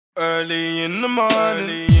Early in the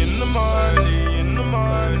morning.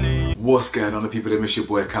 What's going on, the people? It's your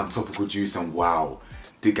boy Camp Topical Juice, and wow,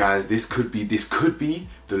 guys, this could be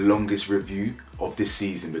the longest review of this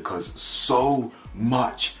season because so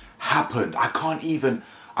much happened.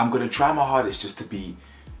 I'm gonna try my hardest just to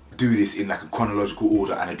do this in like a chronological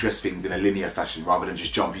order and address things in a linear fashion rather than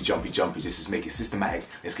just jumpy, just to make it systematic.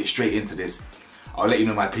 Let's get straight into this. I'll let you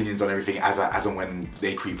know my opinions on everything as and when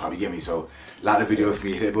they creep up, you get me? So, like the video for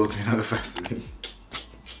me, hit the bell to be notified for me.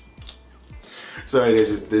 Sorry,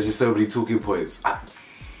 there's just so many talking points.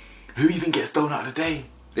 Who even gets thrown out of the day?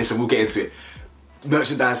 Listen, we'll get into it.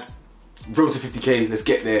 Merchandise, road to 50k, let's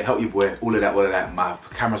get there, help your boy, all of that. My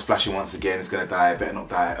camera's flashing once again, it's gonna die, better not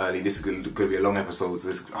die early. This is gonna be a long episode, so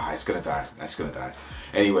it's gonna die.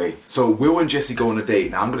 Anyway, so Will and Jesse go on a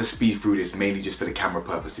date. Now I'm gonna speed through this mainly just for the camera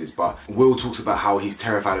purposes, but Will talks about how he's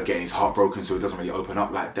terrified of getting his heart broken, so he doesn't really open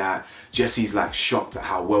up like that. Jesse's like shocked at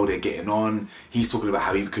how well they're getting on. He's talking about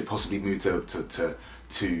how he could possibly move to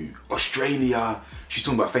Australia. She's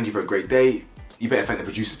talking about thank you for a great day. You better thank the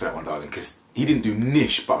producers for that one, darling, because he didn't do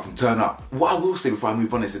niche apart from turn up. What I will say before I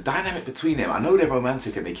move on is the dynamic between them. I know they're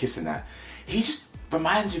romantic and they're kissing that. He just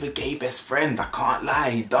reminds you of a gay best friend. I can't lie,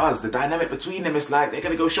 he does. The dynamic between them is like they're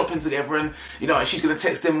gonna go shopping together, and and she's gonna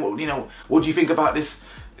text him, what do you think about this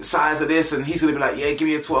size of this? And he's gonna be like, yeah, give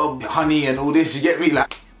me a 12, honey, and all this. You get me?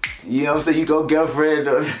 Like, you know what I'm saying? You go, girlfriend.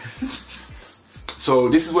 So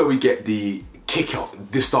this is where we get the kickoff,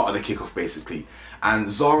 the start of the kickoff, basically. And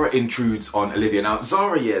Zara intrudes on Olivia. Now,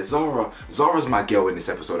 Zara's my girl in this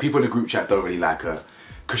episode. People in the group chat don't really like her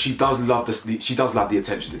because she does love the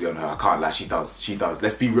attention to be on her. I can't lie, she does.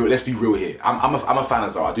 Let's be real here. I'm a fan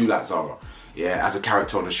of Zara. I do like Zara. Yeah, as a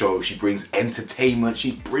character on the show, she brings entertainment.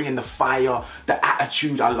 She's bringing the fire, the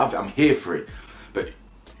attitude. I love it. I'm here for it. But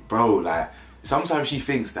bro, like sometimes she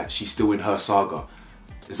thinks that she's still in her saga.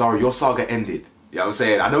 Zara, your saga ended. You know what I'm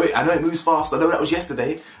saying? I know it moves fast. I know that was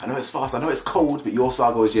yesterday. I know it's fast. I know it's cold, but your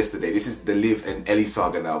saga was yesterday. This is the Liv and Ellie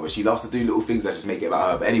saga now, but she loves to do little things that just make it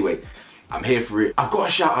about her. But anyway, I'm here for it. I've got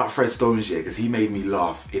to shout out Fred Stones, yeah, because he made me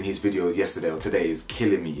laugh in his video yesterday or today. Is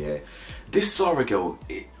killing me, yeah. This Zara girl,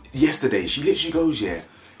 yesterday, she literally goes, yeah,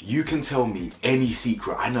 you can tell me any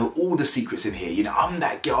secret. I know all the secrets in here. I'm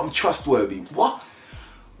that girl. I'm trustworthy. What?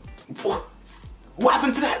 What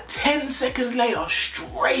happened to that? 10 seconds later,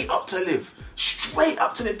 straight up to Liv. Straight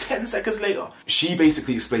up to the 10 seconds later. She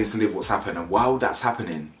basically explains to Liv what's happened, and while that's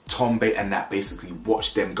happening, Tom and Nat basically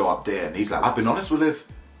watch them go up there, and he's like, I've been honest with Liv,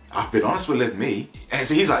 me. And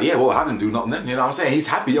so he's like, yeah, well, I didn't do nothing then, you know what I'm saying? He's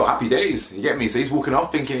happy, yo, happy days, you get me? So he's walking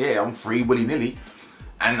off thinking, yeah, I'm free willy-nilly.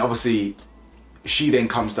 And obviously, she then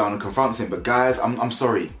comes down and confronts him, but guys, I'm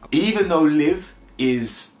sorry. Even though Liv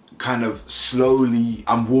is kind of slowly,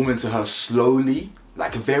 I'm warming to her slowly,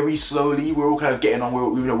 like very slowly, we're all kind of getting on,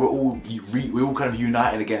 we're all kind of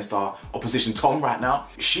united against our opposition Tom right now.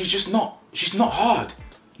 She's not hard.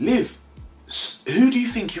 Liv, who do you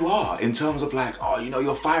think you are in terms of like, oh,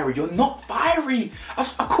 you're fiery? You're not fiery. I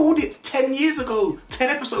called it 10 years ago, 10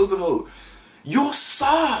 episodes ago. You're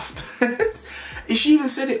soft. If she even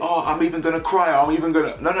said it, oh, I'm even gonna cry, or I'm even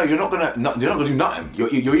gonna, no, you're not gonna do nothing.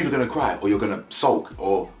 You're either gonna cry or you're gonna sulk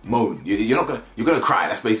or moan. You're gonna cry.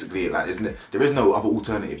 That's basically it. Like, there is no other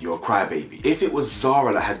alternative. You're a crybaby. If it was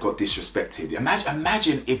Zara that had got disrespected,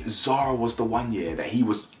 imagine if Zara was the one year that he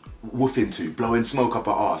was woofing to, blowing smoke up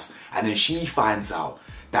her ass, and then she finds out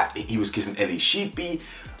that he was kissing Ellie.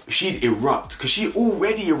 She'd erupt, because she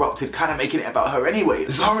already erupted, kind of making it about her anyway.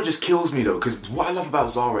 Zara just kills me though, because what I love about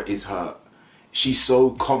Zara is she's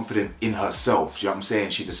so confident in herself, you know what I'm saying?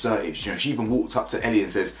 She's assertive. She even walked up to Ellie and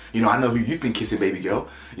says, I know who you've been kissing, baby girl.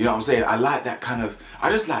 You know what I'm saying? I like that kind of, I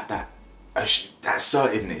just like that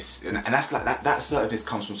assertiveness. And that's like, that assertiveness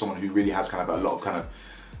comes from someone who really has kind of a lot of kind of,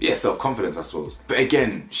 yeah, self-confidence, I suppose. But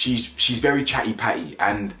again, she's very chatty-patty,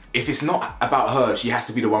 and if it's not about her, she has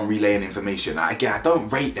to be the one relaying information. Now, again, I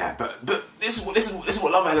don't rate that, but this is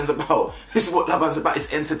what Love Island's about. This is what Love Island's about.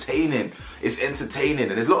 It's entertaining. It's entertaining,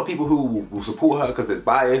 and there's a lot of people who will support her because there's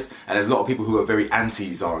bias, and there's a lot of people who are very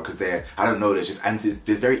anti-Zara because I don't know, there's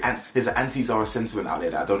an anti-Zara sentiment out there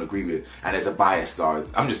that I don't agree with, and there's a bias Zara.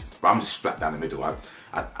 I'm just flat down the middle.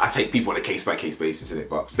 I take people on a case-by-case basis in it,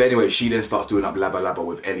 but anyway, she then starts doing up labba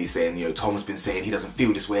with Ellie, saying, Tom's been saying he doesn't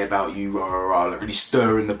feel this way about you, like really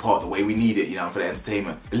stirring the pot the way we need it, for the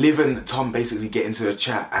entertainment. Liv and Tom basically get into a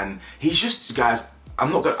chat, and he's just, guys,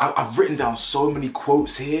 I've written down so many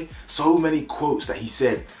quotes here, so many quotes that he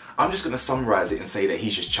said. I'm just gonna summarize it and say that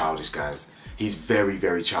he's just childish, guys. He's very,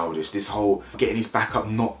 very childish. This whole getting his back up,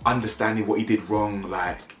 not understanding what he did wrong,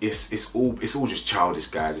 like it's all just childish,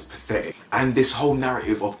 guys. It's pathetic. And this whole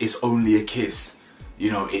narrative of it's only a kiss. you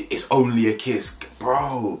know, it's only a kiss.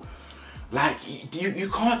 Bro, like, you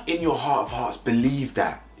can't in your heart of hearts believe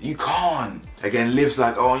that. You can't. Again, Liv's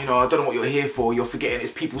like, oh, you know, I don't know what you're here for. You're forgetting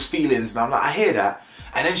it's people's feelings. And I'm like, I hear that.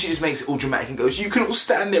 And then she just makes it all dramatic and goes, you can all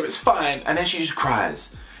stand there, it's fine. And then she just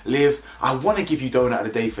cries. Liv, I want to give you donut of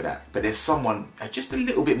the day for that, but there's someone just a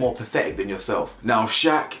little bit more pathetic than yourself. Now,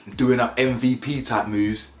 Shaq, doing up MVP type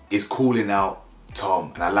moves, is calling out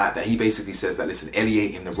Tom. And I like that. He basically says that, listen, Ellie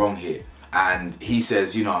ain't in the wrong here. And he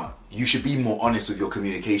says, you know, you should be more honest with your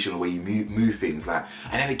communication, the way you move things. Like,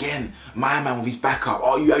 and then again, my man with his backup.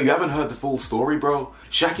 Oh, you haven't heard the full story, bro?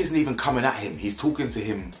 Shaq isn't even coming at him. He's talking to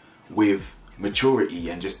him with maturity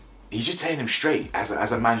and he's just telling him straight, as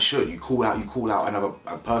a man should. You call out another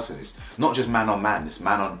person. It's not just man on man.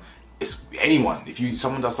 It's anyone. If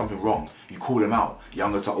someone does something wrong, you call them out.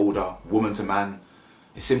 Younger to older, woman to man.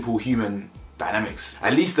 It's simple human dynamics.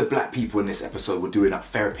 At least the black people in this episode were doing up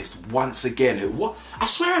therapists once again. What? I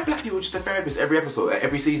swear, black people are just a therapist every episode,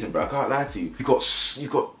 every season, bro. I can't lie to you. You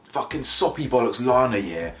got fucking soppy bollocks Lana,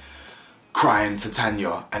 yeah, crying to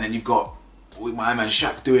Tanya, and then you've got with my man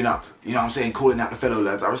Shaq doing up, you know what I'm saying, calling out the fellow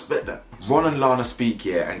lads. I respect that. Ron and Lana speak,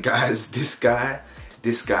 yeah, and guys, this guy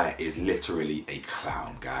is literally a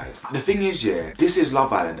clown, guys. The thing is, yeah, this is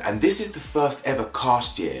Love Island, and this is the first ever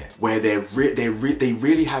cast year where they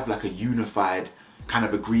really have like a unified kind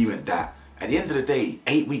of agreement that at the end of the day,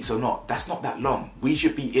 8 weeks or not, that's not that long. We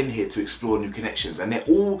should be in here to explore new connections, and they're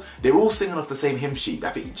all singing off the same hymn sheet.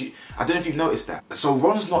 I don't know if you've noticed that. So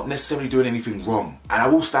Ron's not necessarily doing anything wrong, and I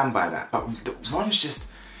will stand by that. But Ron's just,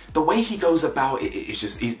 the way he goes about it, it's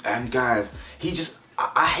just, and guys,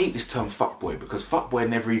 I hate this term fuckboy, because fuckboy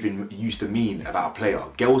never even used to mean about a player.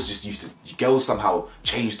 Girls somehow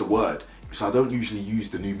changed the word. So I don't usually use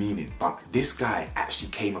the new meaning, but this guy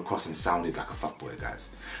actually came across and sounded like a fuckboy,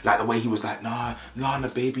 guys. Like the way he was like, nah, Lana,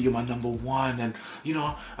 baby, you're my #1, and you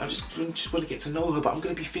know, I just want to get to know her, but I'm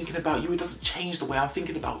gonna be thinking about you. It doesn't change the way I'm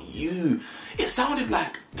thinking about you. It sounded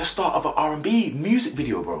like the start of an R&B music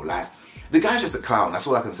video, bro. Like, the guy's just a clown. That's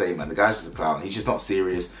all I can say, man. The guy's just a clown. He's just not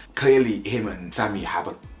serious. Clearly, him and Sammy have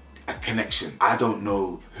a connection. I don't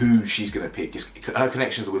know who she's gonna pick. Her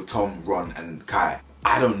connections are with Tom, Ron, and Kai.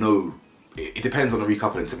 I don't know. It depends on the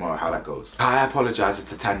recoupling tomorrow, how that goes. Kai apologizes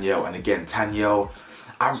to Tanyel, and again, Tanyel,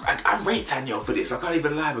 I rate Tanyel for this. I can't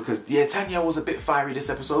even lie, because yeah, Tanyel was a bit fiery this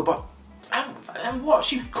episode, but and what?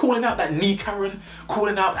 She calling out that knee Karen,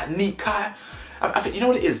 calling out that knee Kai. I think, you know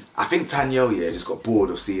what it is? I think Tanyel, yeah, just got bored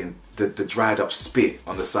of seeing the dried up spit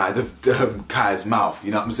on the side of Kai's mouth. You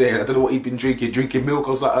know what I'm saying? I don't know what he'd been drinking milk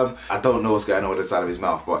or something. I don't know what's going on with the side of his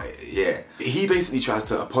mouth, but yeah. He basically tries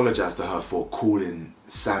to apologize to her for calling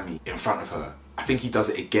Sammy in front of her. I think he does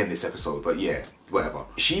it again this episode, but yeah, whatever.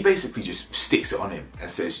 She basically just sticks it on him and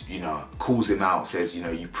says, you know, calls him out, says, you know,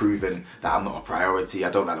 you've proven that I'm not a priority, I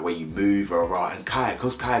don't like the way you move, or and Kai,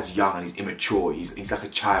 because Kai's young and he's immature, he's like a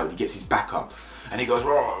child, he gets his back up. And he goes, you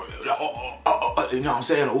know what I'm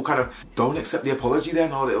saying? All kind of, don't accept the apology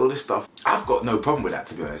then, all this stuff. I've got no problem with that,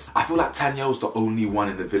 to be honest. I feel like Tanyel's the only one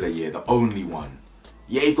in the villa, yeah, the only one.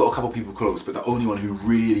 Yeah, you've got a couple people close, but the only one who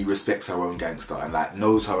really respects her own gangster and like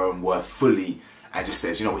knows her own worth fully, and just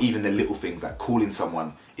says, you know, even the little things like calling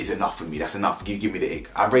someone is enough for me. That's enough. You give me the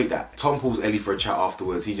ick. I rate that. Tom pulls Ellie for a chat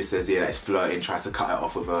afterwards. He just says, yeah, that's flirting, tries to cut it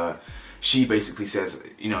off of her. She basically says,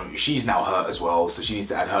 you know, she's now hurt as well, so she needs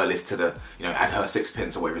to add her list to the, you know, add her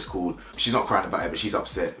sixpence or whatever it's called. She's not crying about it, but she's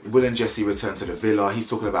upset. Will and Jesse return to the villa. He's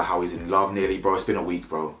talking about how he's in love nearly. Bro, it's been a week,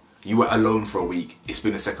 bro. You were alone for a week. It's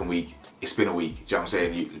been the second week. It's been a week. Do you know what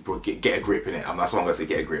I'm saying? Bro, get a grip in it. That's what I'm gonna say,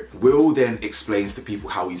 get a grip. Will then explains to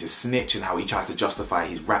people how he's a snitch and how he tries to justify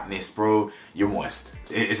his rapness. Bro, you're moist.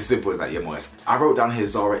 It's as simple as that, you're moist. I wrote down here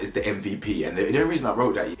Zara is the MVP, and the only reason I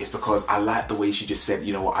wrote that is because I like the way she just said,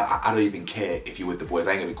 you know what, I don't even care if you're with the boys.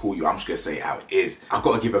 I ain't gonna call you, I'm just gonna say it how it is. I've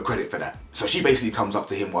got to give her credit for that. So she basically comes up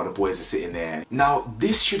to him while the boys are sitting there. Now,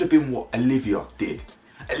 this should have been what Olivia did.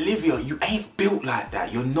 Olivia, you ain't built like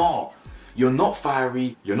that. You're not. You're not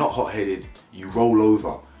fiery, you're not hot-headed, you roll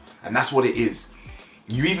over. And that's what it is.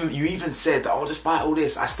 You even said that, oh, despite all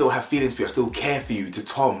this, I still have feelings for you, I still care for you, to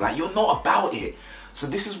Tom. Like, you're not about it. So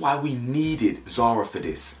this is why we needed Zara for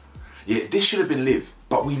this. Yeah, this should have been Liv,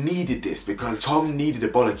 but we needed this because Tom needed a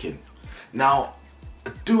bollocking. Now,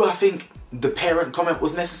 do I think the parent comment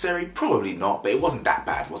was necessary? Probably not, but it wasn't that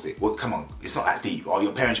bad, was it? Well, come on, it's not that deep. Oh,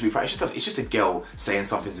 your parents should be proud. It's just a girl saying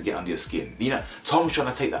something to get under your skin. You know, Tom's trying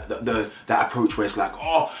to take that approach where it's like,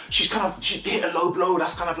 oh, she hit a low blow.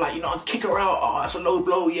 That's kind of like, you know, kick her out. Oh, that's a low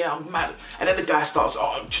blow. Yeah, I'm mad. And then the guy starts,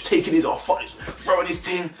 oh, throwing his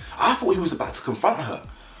thing. I thought he was about to confront her.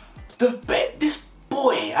 This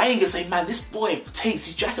boy, I ain't gonna say man, this boy takes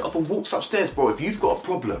his jacket off and walks upstairs, bro. If you've got a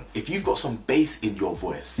problem, if you've got some bass in your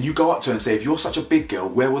voice, you go up to her and say, if you're such a big girl,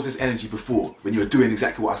 where was this energy before? When you were doing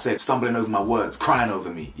exactly what I said, stumbling over my words, crying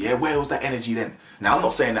over me, yeah, where was that energy then? Now, I'm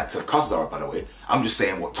not saying that to cuss Zara, by the way. I'm just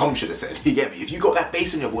saying what Tom should have said, you get me? If you got that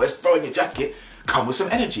bass in your voice, throw in your jacket, come with some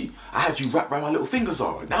energy. I had you wrapped around my little finger,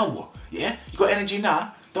 Zara. Now what? Yeah? You got energy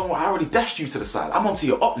now? Don't worry, I already dashed you to the side. I'm onto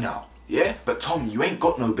your up now. Yeah? But Tom, you ain't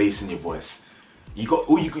got no bass in your voice. You got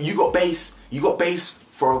bass. You got bass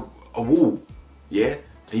for a wall. Yeah?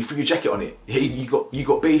 And you threw your jacket on it. Yeah, you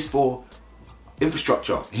got bass for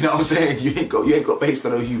infrastructure. You know what I'm saying? You ain't got bass for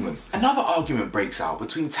no humans. Another argument breaks out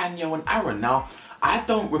between Tanya and Aaron. Now, I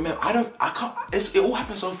don't remember, it all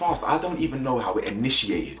happened so fast, I don't even know how it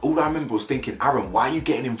initiated. All I remember was thinking, Aaron, why are you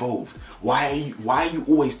getting involved? Why are you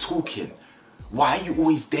always talking? Why are you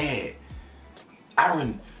always there?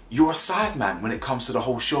 Aaron, you're a side man when it comes to the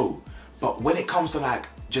whole show. But when it comes to like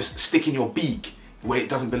just sticking your beak where it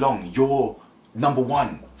doesn't belong, you're number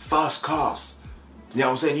one, first class. You know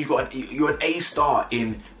what I'm saying? You're an A star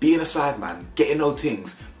in being a side man, getting no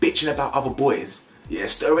things, bitching about other boys, yeah,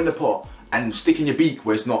 stirring the pot, and sticking your beak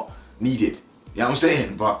where it's not needed. You know what I'm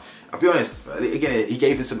saying? But I'll be honest, again, he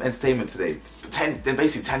gave him some entertainment today. Then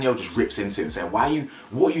basically Tanya just rips into him saying, what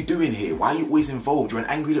are you doing here? Why are you always involved? You're an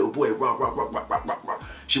angry little boy. Rah, rah, rah, rah, rah, rah, rah.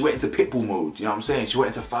 She went into pitbull mode, you know what I'm saying? She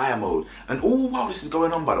went into fire mode. And all while this is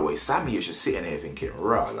going on, by the way, Sammy is just sitting here thinking,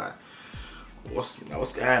 rah, like, what's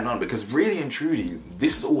going on? Because really and truly,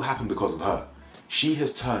 this has all happened because of her. She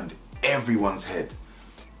has turned everyone's head.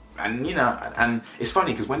 And you know, and it's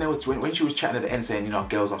funny because when she was chatting at the end saying, you know,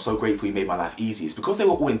 girls, I'm so grateful you made my life easy, it's because they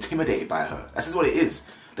were all intimidated by her. That's just what it is.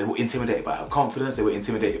 They were intimidated by her confidence, they were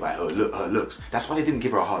intimidated by her looks. That's why they didn't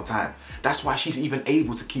give her a hard time. That's why she's even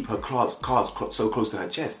able to keep her cards so close to her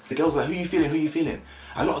chest. The girls are like, who you feeling, who you feeling?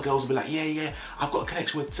 A lot of girls will be like, yeah, I've got a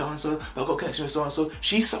connection with so-and-so, but I've got a connection with so-and-so.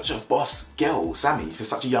 She's such a boss girl, Sammy, for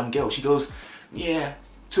such a young girl. She goes, yeah,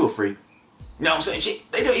 2 or 3. You know what I'm saying?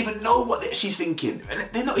 They don't even know what she's thinking. And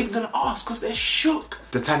they're not even going to ask because they're shook.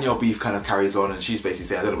 The Tanya beef kind of carries on and she's basically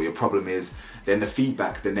saying, I don't know what your problem is. Then the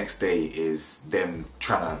feedback the next day is them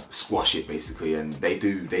trying to squash it basically. And they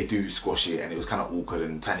do squash it and it was kind of awkward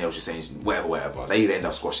and Tanya was just saying whatever. They end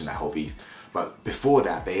up squashing that whole beef. But before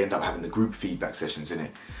that, they end up having the group feedback sessions,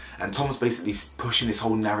 innit? And Tom's basically pushing this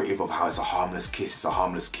whole narrative of how it's a harmless kiss, it's a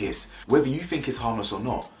harmless kiss. Whether you think it's harmless or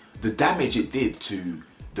not, the damage it did to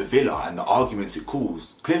the villa and the arguments it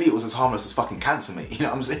caused, clearly it was as harmless as fucking cancer, mate. You know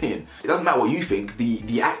what I'm saying? It doesn't matter what you think,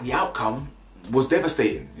 the outcome was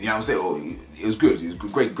devastating. You know what I'm saying? Or it was good. It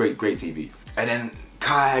was great TV. And then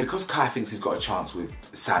Kai, because Kai thinks he's got a chance with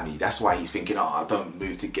Sammy, that's why he's thinking, oh, I don't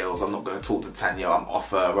move to girls, I'm not gonna talk to Tanya, I'm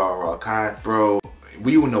off her, rah rah. Kai, bro,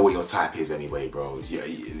 we all know what your type is anyway, bro. Yeah,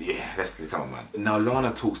 come on, man. Now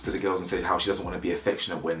Lana talks to the girls and says how she doesn't want to be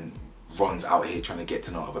affectionate when Ron's out here trying to get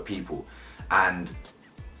to know other people. And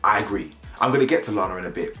I agree. I'm going to get to Lana in a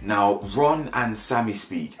bit. Now, Ron and Sammy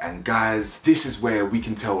speak, and guys, this is where we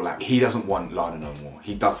can tell, like, he doesn't want Lana no more.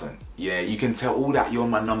 He doesn't. Yeah, you can tell all that you're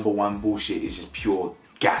my number one bullshit is just pure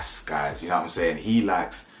gas, guys. You know what I'm saying? He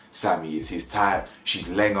likes Sammy. It's his type. She's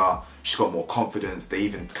lenger. She's got more confidence. They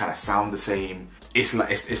even kind of sound the same. It's like,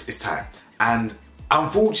 it's tight. And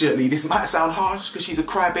unfortunately, this might sound harsh because she's a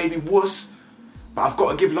crybaby wuss, but I've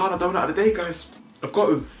got to give Lana donut of the day, guys. I've got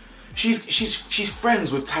to. She's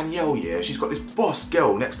friends with Tanyel, yeah? She's got this boss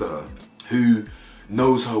girl next to her who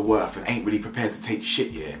knows her worth and ain't really prepared to take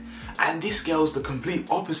shit, yeah? And this girl's the complete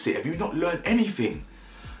opposite. Have you not learned anything?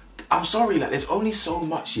 I'm sorry, like, there's only so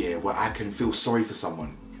much, yeah, where I can feel sorry for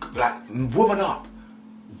someone. Like, woman up.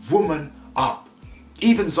 Woman up.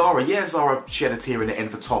 Even Zara, yeah, Zara shed a tear in the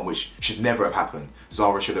end for Tom, which should never have happened.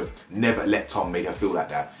 Zara should have never let Tom make her feel like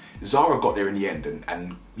that. Zara got there in the end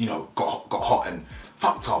and you know, got hot and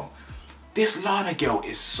fuck Tom. This Lana girl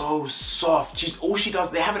is so soft. All she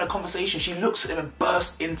does, they're having a conversation, she looks at him and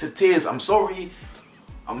bursts into tears. I'm sorry.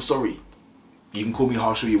 You can call me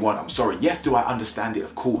harsh all you want, I'm sorry. Yes, do I understand it?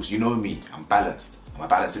 Of course, you know me, I'm balanced. I'm a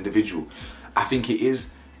balanced individual. I think it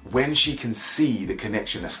is when she can see the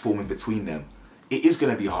connection that's forming between them, it is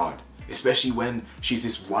gonna be hard. Especially when she's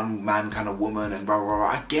this one man kind of woman and blah, blah, blah.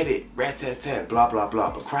 I get it, re-te-te, blah, blah,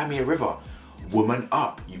 blah. But cry me a river, woman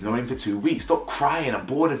up. You've known him for 2 weeks, stop crying, I'm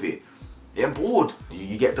bored of it. Yeah, I'm bored.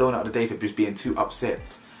 You get donut of the day for just being too upset.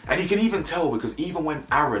 And you can even tell because even when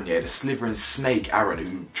Aaron, yeah, the slithering snake Aaron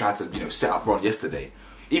who tried to, you know, set up Ron yesterday,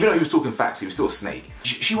 even though he was talking facts, he was still a snake.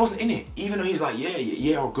 She wasn't in it. Even though he's like,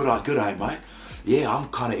 yeah, oh, good eye, mate. Yeah, I'm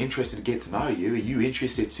kind of interested to get to know you. Are you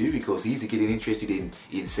interested too? Because he's getting interested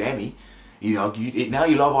in Sammy. You know, now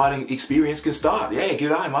your Love Island experience can start. Yeah,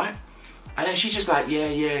 good eye, mate. And then she's just like, yeah,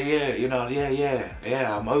 you know,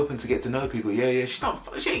 yeah, I'm open to get to know people, yeah. She don't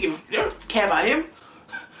care about him.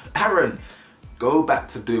 Aaron, go back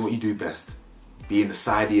to doing what you do best. Being the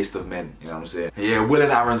sidiest of men, you know what I'm saying? Yeah, Will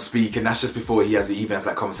and Aaron speak, and that's just before he even has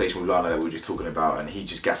that conversation with Lana that we were just talking about, and he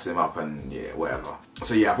just gasses him up and yeah, whatever.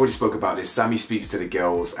 So yeah, I've already spoke about this. Sammy speaks to the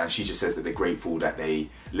girls and she just says that they're grateful that they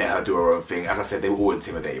let her do her own thing. As I said, they were all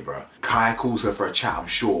intimidated, bro. Kai calls her for a chat, I'm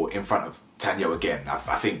sure, in front of Tanya again. I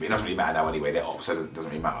think it doesn't really matter now anyway, they're up, so it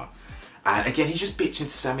doesn't really matter. And again, he's just bitching to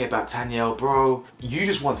Sammy about Tanyel, bro. You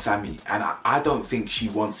just want Sammy, and I don't think she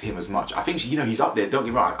wants him as much. I think she, you know, he's up there. Don't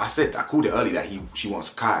get me wrong. I called it early that she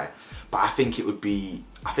wants Kai, but I think it would be.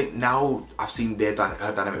 I think now I've seen her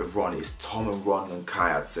dynamic with Ron. It's Tom and Ron and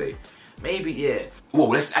Kai. I'd say maybe yeah. Well,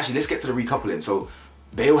 let's get to the recoupling. So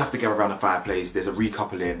they all have to gather around the fireplace. There's a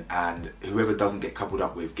recoupling, and whoever doesn't get coupled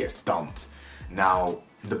up with gets dumped. Now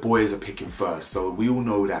the boys are picking first, so we all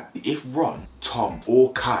know that if Ron, Tom,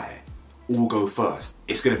 or Kai all go first,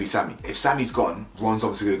 it's gonna be Sammy. If Sammy's gone, Ron's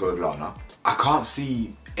obviously gonna go with Lana. I can't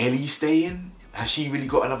see Ellie staying. Has she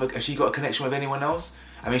got a connection with anyone else?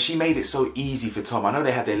 I mean, she made it so easy for Tom. I know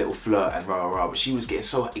they had their little flirt and rah, but she was getting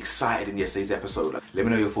so excited in yesterday's episode. Like, let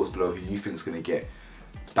me know your thoughts below, who you think is gonna get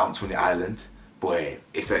dumped from the island. Boy,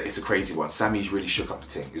 it's a crazy one. Sammy's really shook up the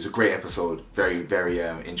thing. It was a great episode, very, very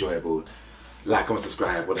enjoyable. Like, comment,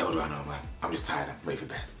 subscribe, what the hell do I know, man? I'm just tired, I'm ready for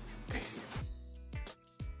bed. Peace.